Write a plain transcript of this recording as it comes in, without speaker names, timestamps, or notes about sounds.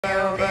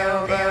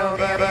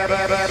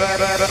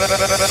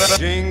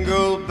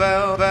Jingle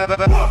bell,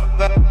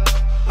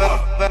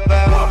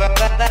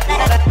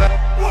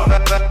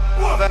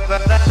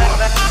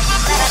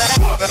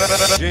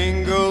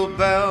 jingle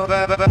bell,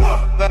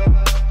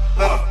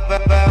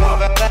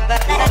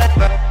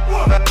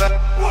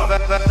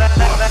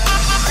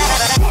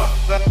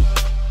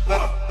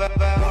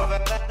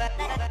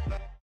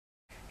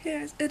 Hey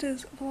guys, it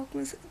is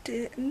Vlogmas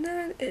day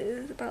 9. It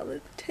is about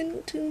like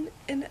 10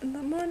 in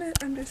the morning.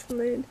 I'm just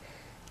laying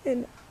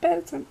in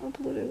bed, so I'm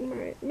uploading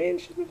my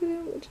mansion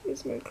video, which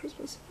is my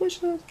Christmas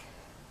wish list.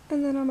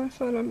 And then on my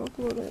phone, I'm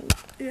uploading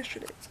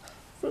yesterday's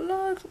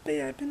vlog. But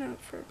yeah, I've been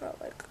out for about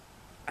like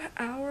an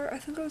hour. I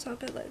think I was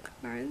up at like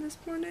 9 this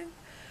morning.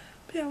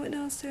 But yeah, I went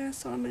downstairs,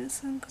 saw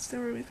Mason because they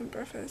were making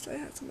breakfast. I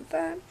had some of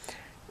that.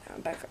 Now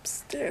I'm back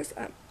upstairs.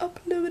 I'm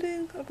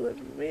uploading my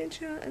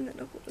mansion and then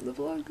uploading the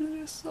vlog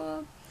you just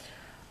saw.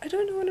 I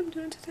don't know what I'm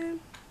doing today.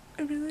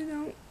 I really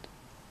don't.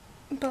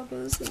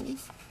 Bubba's in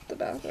the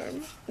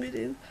bathroom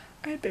reading.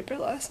 I had paper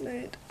last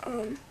night.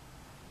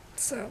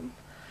 So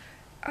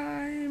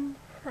I'm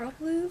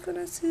probably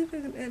gonna see if I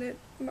can edit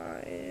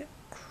my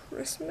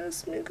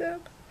Christmas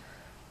makeup.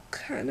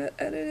 Kinda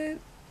edit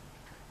it.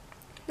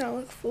 Not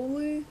like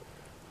fully.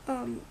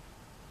 And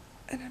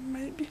I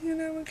might be hanging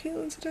out with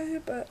Caitlin today,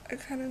 but I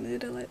kinda need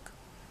to like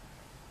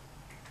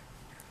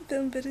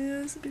film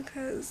videos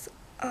because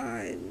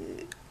I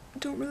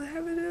don't really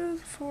have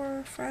videos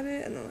for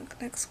Friday and then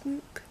like next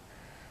week.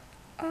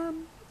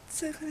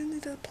 So I kind of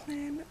need a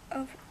plan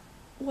of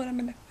what I'm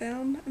gonna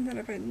film, and then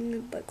if I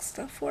need like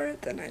stuff for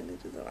it, then I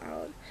need to go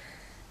out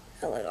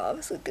and like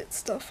obviously get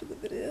stuff for the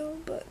video,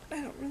 but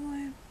I don't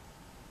really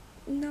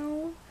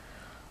know.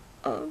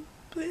 But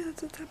yeah,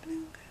 that's what's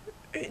happening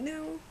right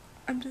now.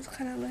 I'm just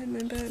kind of laying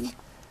in bed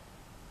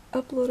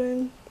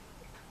uploading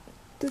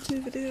the 2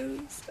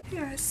 videos.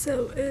 Yeah,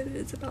 so it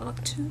is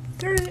about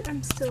 2:30.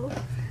 I'm still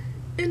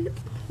in the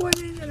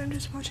morning and I'm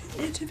just watching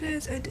YouTube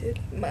videos. I did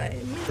my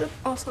makeup,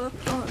 also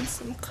put on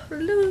some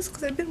clothes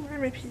because I've been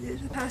wearing my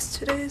PJs the past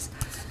 2 days.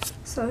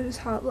 So I just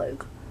have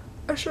like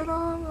a shirt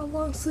on, a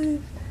long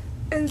sleeve,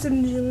 and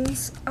some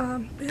jeans.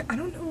 But yeah, I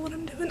don't know what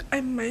I'm doing. I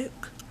might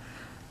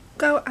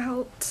go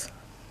out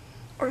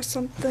or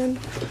something,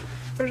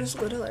 or just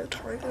go to like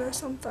Target or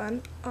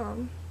something.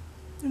 And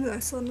then I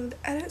still need to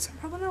edit, so I'm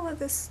probably gonna let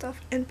this stuff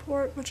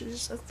import, which is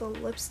just like the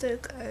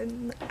lipstick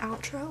and the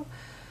outro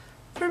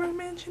for my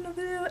mansion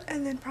video,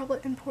 and then probably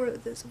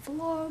import this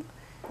vlog,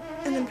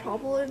 and then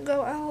probably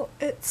go out.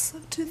 It's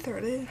like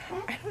 2:30.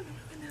 I don't know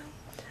right now.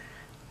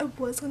 I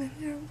was gonna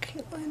hear from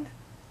Caitlin,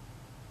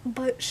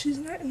 but she's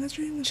not in the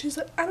dream, and she's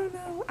like, I don't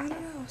know.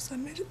 So I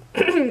may just,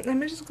 I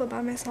may just go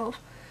by myself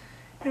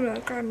and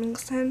like grab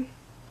Kingston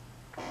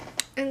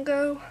and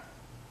go.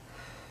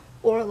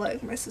 Or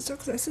like my sister,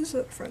 because my sister's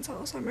at a friend's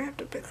house, so I might have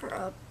to pick her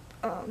up,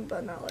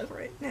 but not like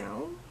right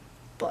now.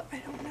 But I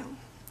don't know.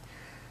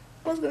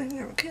 I was gonna hang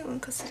out with Caitlin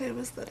because today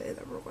was the day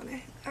that we were gonna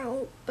hang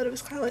out, but it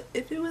was kind of like,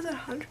 if it was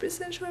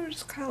 100% sure, it was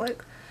just kind of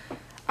like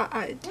an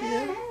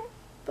idea.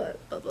 But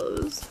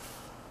Bubba's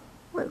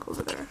like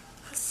over there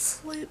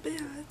asleep. But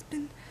yeah, it's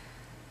been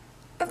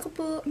a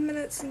couple of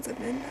minutes since I've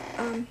been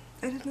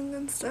editing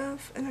and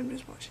stuff, and I'm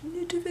just watching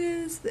YouTube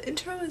videos. The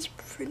intro is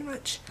pretty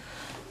much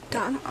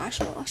done. I'll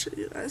show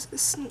you guys a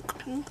sneak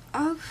peek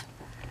of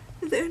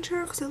the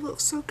intro because it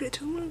looks so good.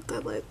 It only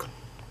got like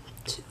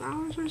 2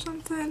 hours or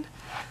something.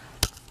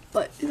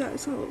 But you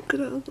guys will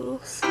get a little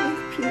sneak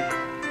peek.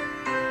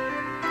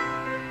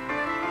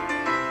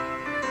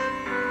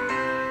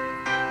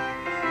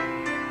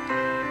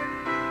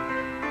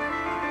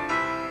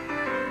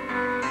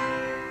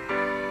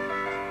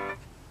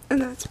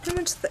 And that's pretty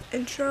much the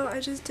intro. I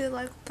just did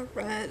like the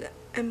red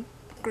and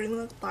green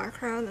like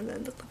background, and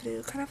then the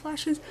video kind of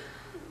flashes.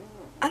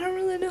 I don't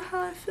really know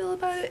how I feel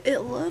about it.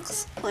 It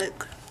looks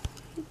like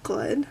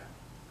good,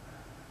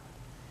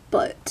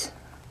 but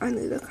I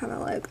need to kind of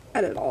like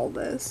edit all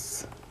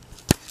this.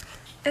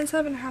 And so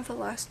I'm gonna have the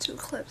last 2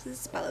 clips.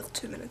 This is about like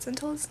 2 minutes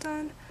until it's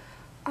done.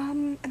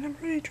 And I'm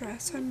pretty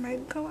dressed, so I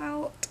might go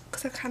out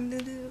because I kind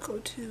of need to go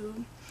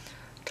to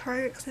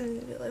Target because I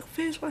need to get like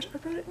face wash. I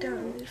wrote it down.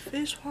 I need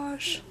face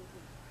wash,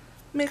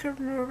 makeup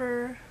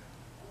remover,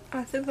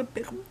 I think a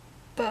big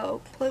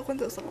bow, like one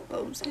of those little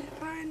bows you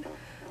find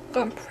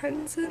on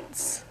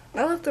presents.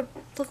 I like the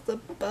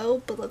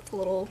bow, but like the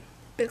little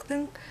big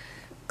thing,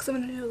 because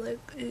I'm gonna do like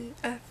a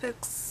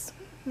FX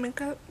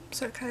makeup,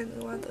 so I kind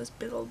of want those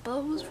big old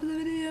bows for the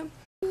video.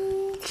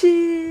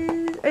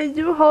 Jeez, are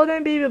you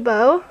holding baby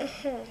bow?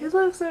 You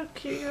look so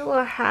cute, your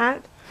little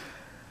hat.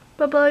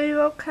 Bubba, are you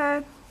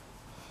okay?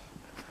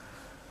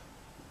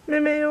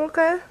 Mimi, you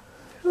okay?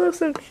 You look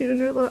so cute in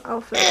your little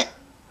outfit.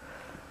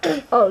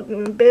 Oh, give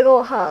me big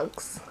old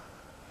hugs.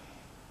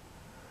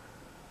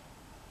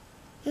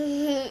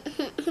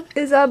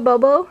 Is that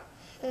Bubba?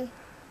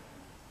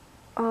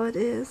 Oh, it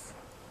is.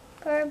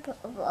 Poor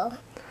Bubba.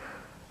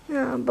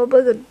 Yeah,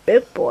 Bubba's a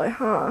big boy,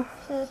 huh?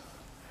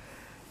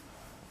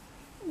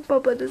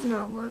 Bubba does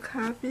not look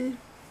happy.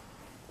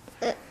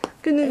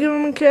 Can you give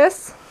him a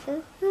kiss?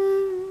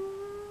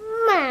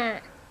 Ma.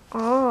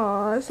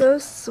 Oh, Aw, so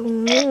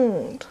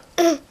sweet.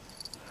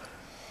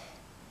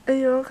 Are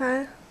you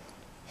okay?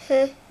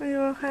 Are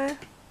you okay?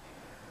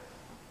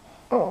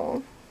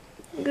 Oh,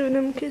 giving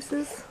him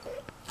kisses.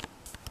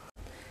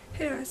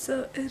 Hey guys,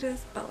 so it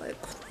is about like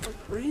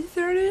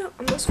 3:30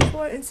 on this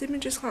floor, and Sammy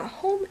just got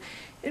home,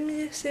 and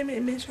me, Sammy,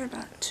 and Mason are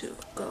about to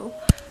go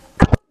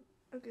out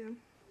again.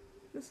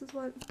 This is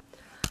what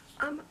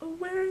I'm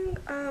wearing.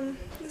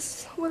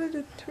 This is what I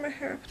did to my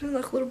hair. I put in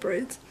like little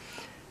braids,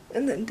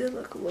 and then did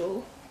like a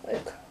little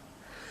like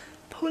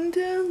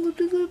ponytail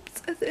loopy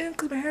loops at the end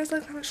because my hair is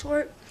like kind of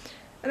short,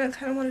 and I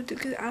kind of wanted to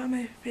get it out of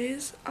my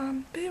face.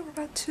 But yeah, we're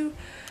about to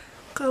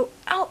go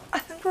out. I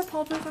think we're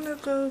probably gonna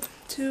go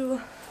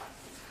to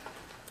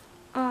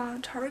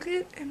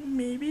Target and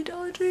maybe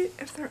Dollar Tree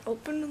if they're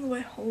open on the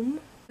way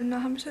home. I'm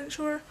not 100%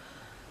 sure.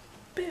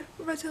 But yeah,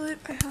 we're about to leave.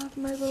 I have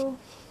my little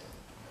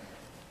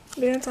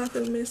bands off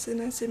with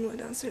Mason, and Sammy went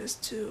downstairs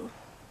to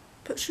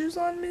put shoes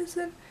on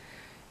Mason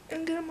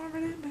and get him all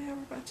ready. But yeah,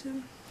 we're about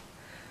to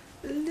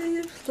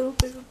leave. Little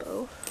baby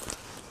bow.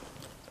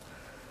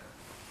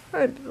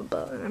 Alright, baby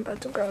bow, and I'm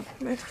about to grab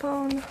my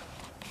phone.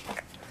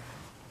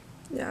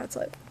 Yeah, it's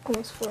like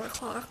almost 4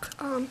 o'clock.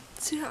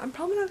 So yeah, I'm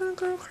probably not gonna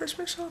go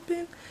Christmas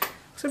shopping.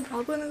 So I'm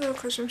probably gonna go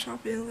Christmas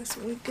shopping this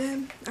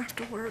weekend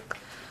after work.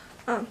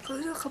 Cause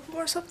there's a couple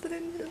more stuff that I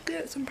need to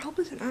get. So I'm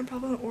probably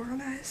gonna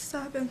organize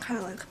stuff and kind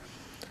of like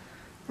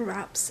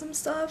wrap some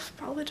stuff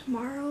probably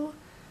tomorrow.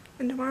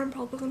 And tomorrow I'm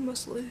probably gonna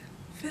mostly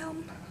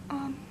film.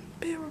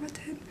 But yeah, we're about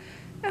to head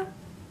out.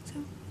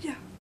 So yeah.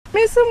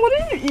 Mason,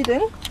 what are you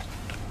eating?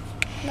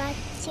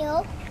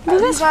 Nacho.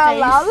 Is that a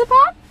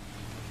lollipop?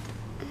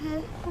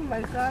 Mm-hmm. Oh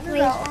my god, is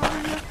that all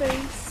in your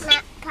face?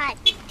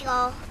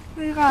 Nacho.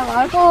 We got a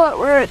lollipop.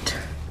 We're at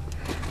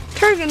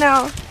Target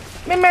now.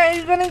 Mimi, are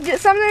you gonna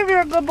get something if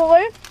you're a good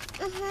boy?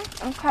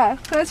 Mm-hmm. Okay.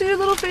 Can I see your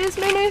little face,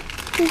 Mimi?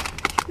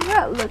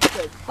 Yeah, it looks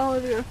good. All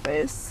over your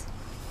face.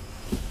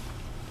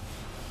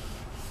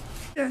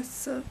 Yes,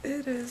 so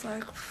it is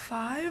like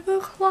 5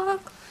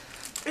 o'clock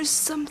or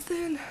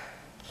something.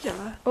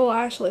 Yeah. Oh,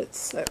 actually, it's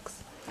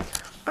 6.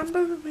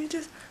 But we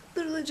just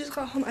literally just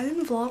got home. I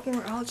didn't vlog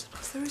more out just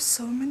because there were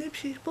so many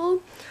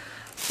people.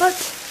 But I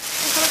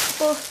got a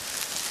couple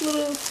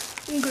little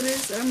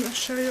goodies that I'm gonna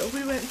show you.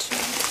 We went to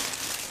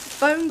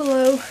Five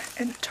Below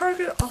and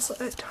Target. Also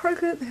at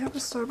Target, they have a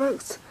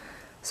Starbucks.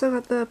 So I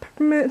got the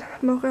peppermint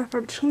mocha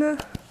frappuccino.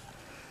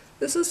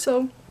 This is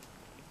so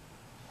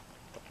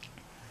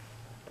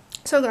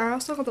good. I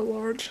also got the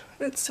large.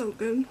 It's so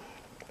good.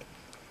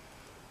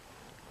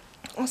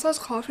 Also has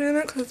coffee in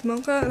it because it's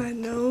mocha, and I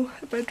know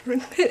if I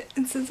drink it,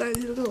 and since I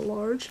needed a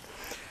large,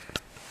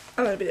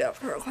 I'm gonna be out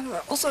for it. I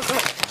also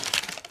got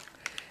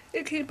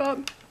a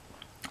K-pop.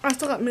 I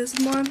still got Miss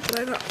one, but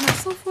I got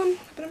myself one.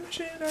 But I'm gonna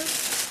show you guys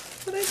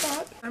what I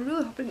got. I'm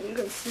really hoping you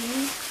can see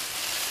me.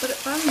 But at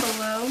Five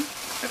Below,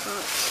 I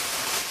got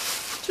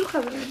 2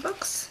 coloring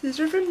books. These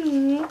are for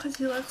me because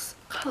he likes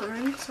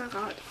coloring. So I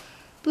got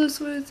Blue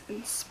Sweets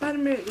and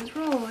Spider-Man. These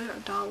were all like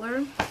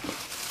 $1.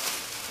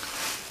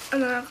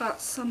 And then I got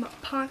some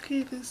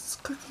Pocky, these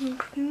cookies and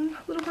cream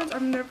little ones.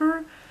 I've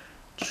never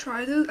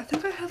tried it. I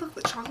think I had like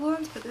the chocolate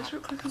ones, but these are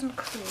cookies and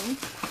cream.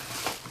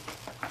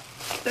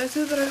 This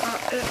is what I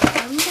got at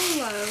Five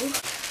Below.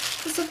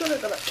 This is what I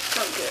got at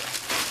Target.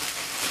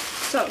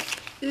 So,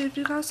 if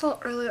you guys saw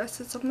earlier, I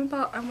said something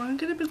about I want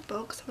to get a big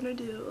bow because I want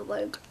to do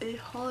like a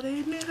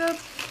holiday makeup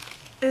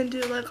and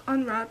do like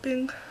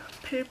unwrapping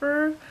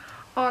paper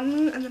on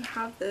me and then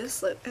have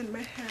this like in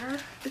my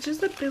hair. It's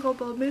just a big old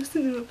bow. Makes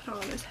me even put it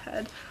on his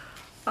head.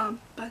 But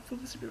I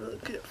think this would be really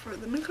good for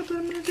the makeup that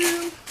I'm gonna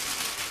do.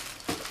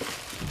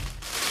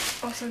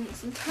 Also, I need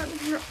some time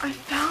here. I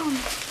found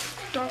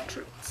dog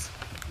treats.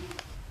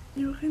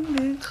 You can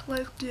make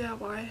like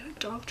DIY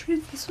dog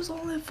treats. This was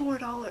only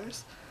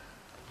 $4.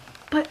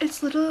 But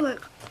it's literally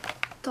like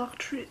dog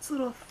treats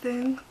little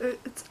thing.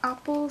 It's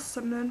apple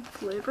cinnamon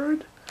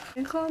flavored.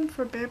 Make them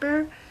for Bear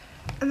Bear.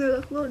 And they're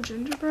like little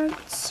gingerbread.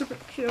 It's super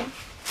cute.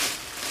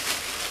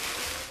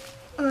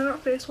 And I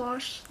got face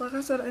wash. Like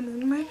I said, I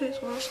needed my face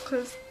wash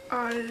because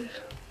I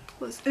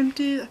was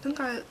empty. I think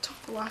I took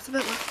the last of it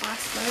like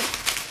last night.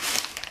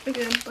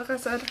 Again, like I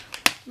said,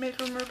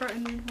 makeup remover. I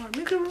need more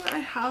makeup remover. I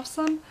have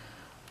some,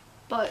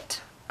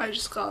 but I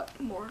just got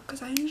more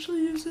because I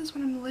usually use this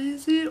when I'm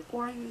lazy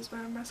or I use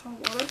my salt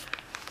water.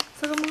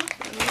 So I got more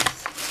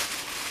things.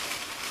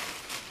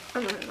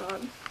 And then I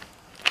got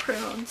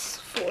crayons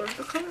for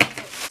the color.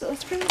 So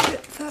that's pretty much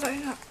it that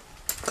I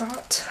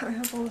got. I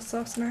have all the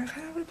stuff, and I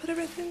kind of would put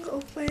everything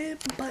away,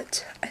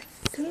 but I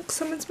think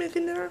someone's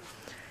making dinner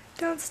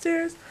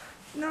downstairs.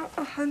 Not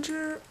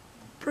 100%.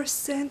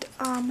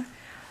 I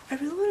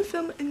really want to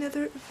film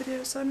another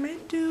video, so I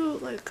might do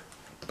like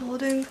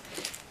building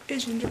a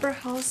gingerbread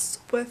house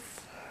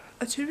with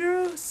a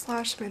 2-year-old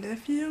 / my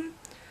nephew.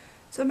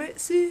 So I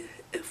might see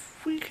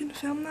if we can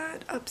film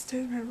that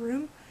upstairs in my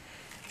room.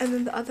 And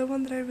then the other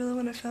one that I really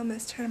want to film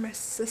is turning my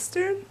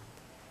sister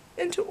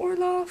into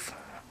Orloff.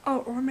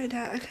 Oh, or my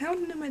dad. I kind of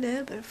want to do my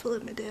dad, but I feel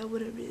like my dad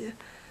wouldn't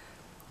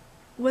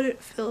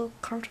feel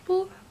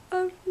comfortable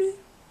of me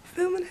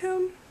filming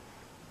him.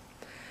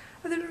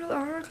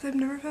 because I've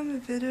never filmed a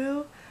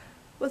video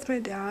with my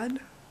dad.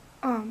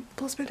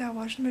 Plus my dad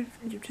watches my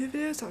YouTube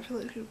videos, so I feel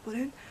like he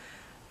wouldn't,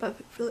 but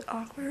it's really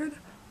awkward.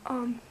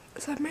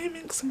 So I might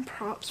make some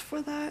props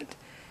for that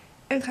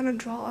and kind of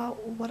draw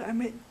out what I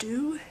might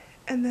do.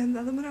 And then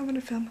the other one I'm going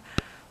to film,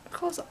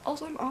 because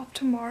also I'm off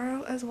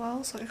tomorrow as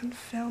well, so I can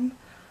film.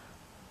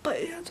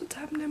 But yeah, that's what's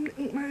happening. I'm going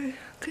to eat my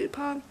cake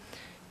pop,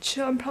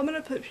 chill. I'm probably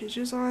going to put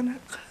PJs on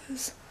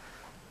because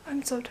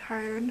I'm so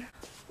tired.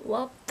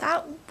 Well,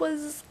 that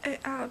was an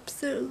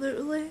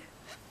absolutely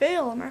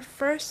fail. My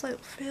first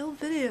like fail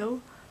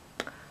video.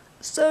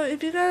 So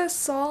if you guys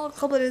saw a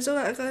couple of days ago,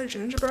 I got a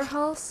gingerbread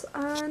house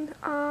and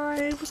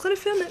I was going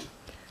to film it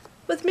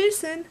with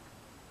Mason.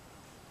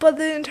 But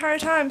the entire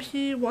time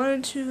he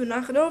wanted to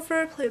knock it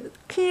over, play with the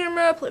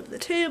camera, play with the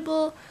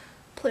table,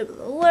 play with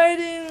the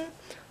lighting,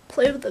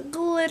 play with the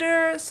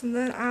glitters, and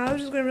then I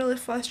was just getting really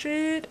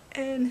frustrated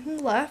and he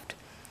left.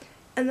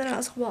 And then I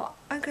was like, well,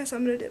 I guess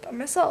I'm gonna do it by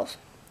myself.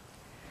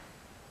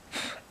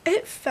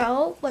 It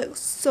felt like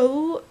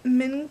so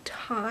many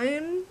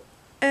times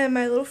and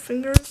my little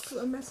fingers, because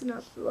I'm messing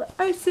up the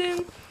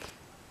icing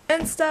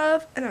and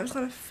stuff, and I was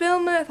gonna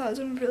film it. I thought it was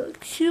gonna be really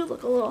cute,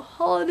 like a little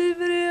holiday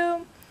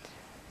video.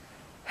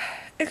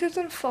 It keeps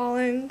on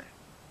falling,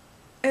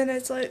 and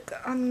it's like,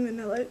 I'm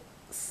gonna like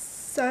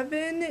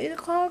 7, 8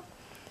 o'clock,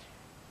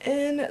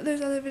 and there's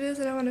other videos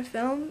that I want to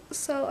film,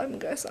 so I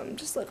guess I'm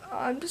just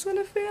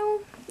gonna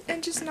film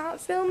and just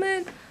not film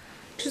it,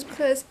 just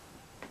because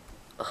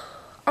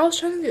I was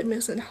trying to get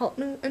Mason to help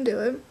me and do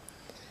it.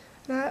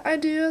 That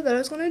idea that I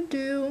was gonna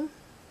do,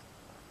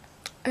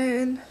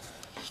 and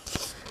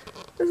this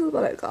is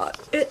what I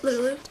got. It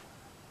literally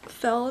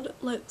failed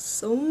like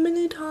so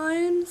many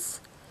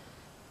times.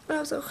 I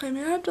was like, okay,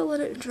 maybe I have to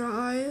let it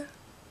dry.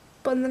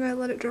 But then I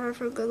let it dry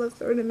for a good like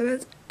 30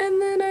 minutes.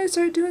 And then I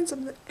started doing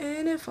something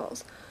and it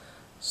falls.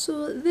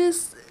 So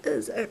this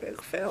is a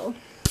big fail.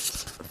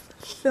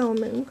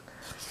 Filming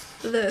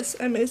this.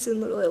 And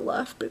Mason literally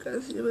left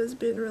because he was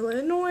being really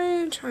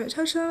annoying, trying to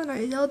touch him. And I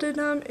yelled at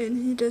him and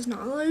he does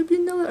not like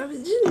being yelled at. I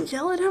didn't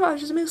yell at him. I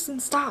was just,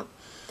 Mason, stop.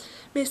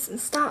 Mason,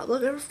 stop.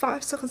 Like every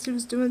 5 seconds he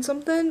was doing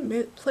something.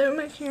 Play with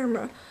my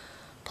camera.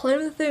 Play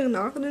with the thing,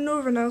 knocking it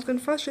over. And I was getting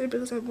frustrated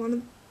because I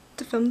wanted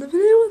to film the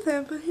video with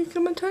him, but he kept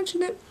on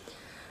touching it,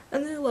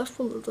 and then he left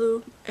for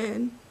Lulu,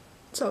 and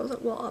so I was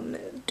like, well, I'm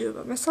gonna do it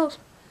by myself.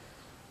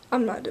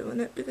 I'm not doing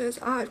it because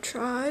I've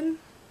tried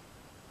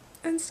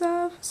and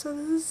stuff, so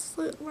this is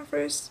like my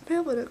first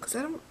fail with it, because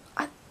I don't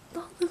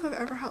think I've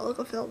ever had like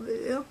a failed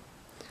video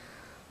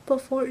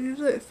before.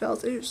 Usually it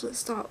fails, I usually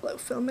stop like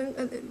filming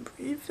and then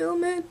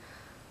re-film it,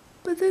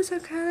 but this I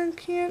kind of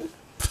can't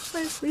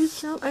like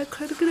re-film. I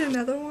could get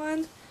another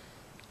one,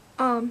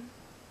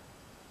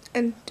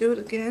 and do it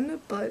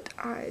again, but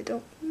I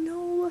don't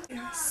know.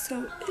 Yeah,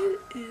 so it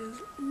is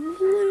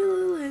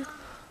literally like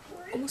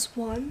almost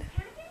 1,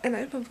 and I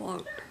haven't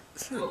vlogged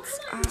since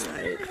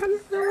I kind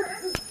of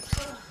filmed.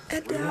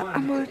 And now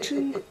I'm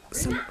watching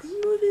some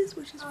movies,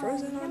 which is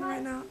Frozen on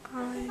right now.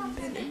 I've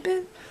been in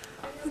bed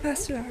for the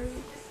past 2 hours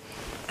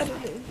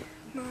editing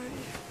my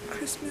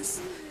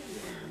Christmas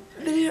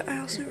video. I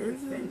also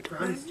removed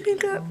my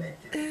makeup,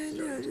 and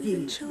yeah, I've just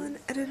been chilling,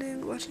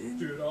 editing, watching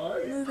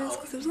movies,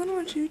 because I was gonna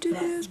watch YouTube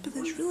videos, but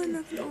there's really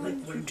nothing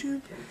on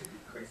YouTube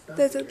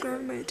that's like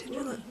grabbing my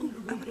attention, like, ooh,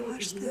 I wanna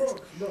watch this.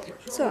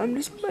 So I'm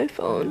just on my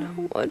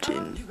phone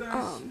watching,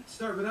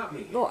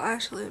 well,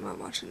 actually I'm not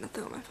watching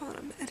nothing on my phone,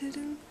 I'm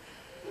editing.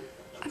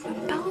 I'm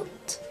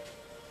about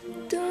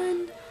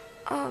done,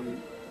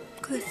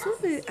 because I still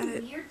need to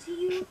edit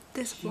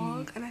this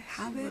vlog, and I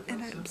have it,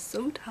 and I'm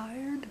so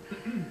tired.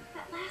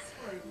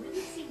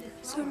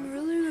 So I'm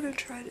really gonna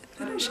try to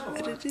finish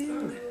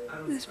editing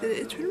this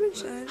video. It's pretty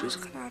much done, I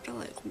just kind of have to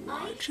like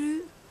watch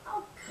it.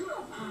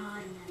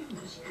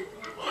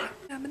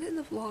 I'm gonna end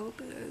the vlog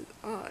because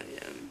I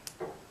am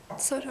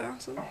so tired.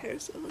 Also my hair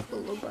is so like a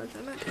little buzz.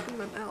 I'm not taking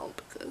them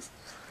out because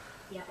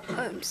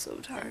I'm so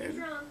tired.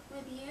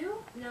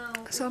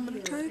 So I'm gonna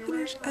try to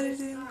finish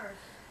editing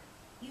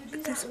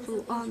this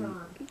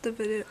the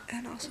video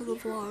and also the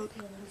vlog,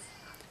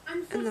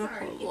 and then I'll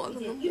put a vlog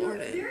in the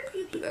morning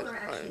because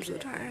I'm so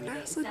tired. And I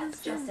also need to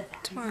film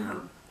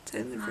tomorrow, so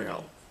I need to figure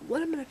out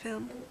what I'm gonna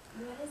film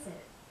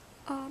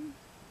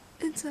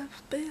and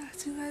stuff. But yeah,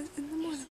 see you guys in the morning.